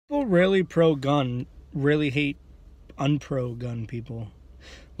people really pro-gun really hate unpro-gun people.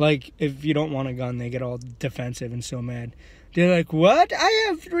 Like, if you don't want a gun, they get all defensive and so mad. They're like, what? I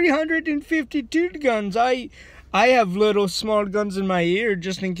have 352 guns. I have little small guns in my ear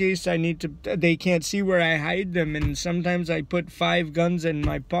just in case I need to. They can't see where I hide them. And sometimes I put 5 guns in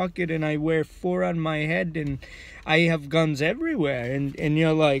my pocket and I wear 4 on my head. And I have guns everywhere. And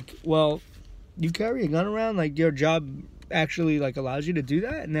you're like, well, you carry a gun around? Like, your job actually, like, allows you to do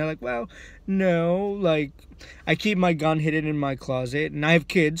that? And they're like, well, no, like, I keep my gun hidden in my closet, and I have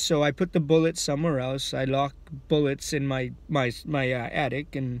kids, so I put the bullets somewhere else. I lock bullets in my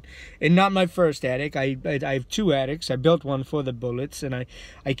attic, and not my first attic. I have 2 attics. I built one for the bullets, and I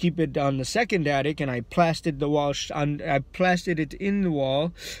keep it on the second attic, and I plastered the wall. I plastered it in the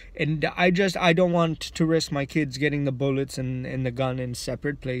wall, and I don't want to risk my kids getting the bullets and the gun in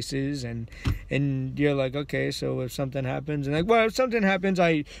separate places. And you're like, okay, so if something happens, and like, well, if something happens,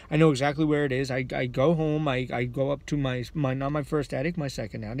 I know exactly where it is. I go home. I go up to my not my first attic, my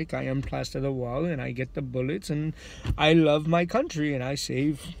second attic. I unplaster the wall and I get the bullets, and I love my country, and I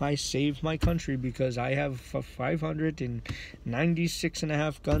save my country because I have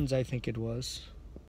 596.5 guns, I think it was.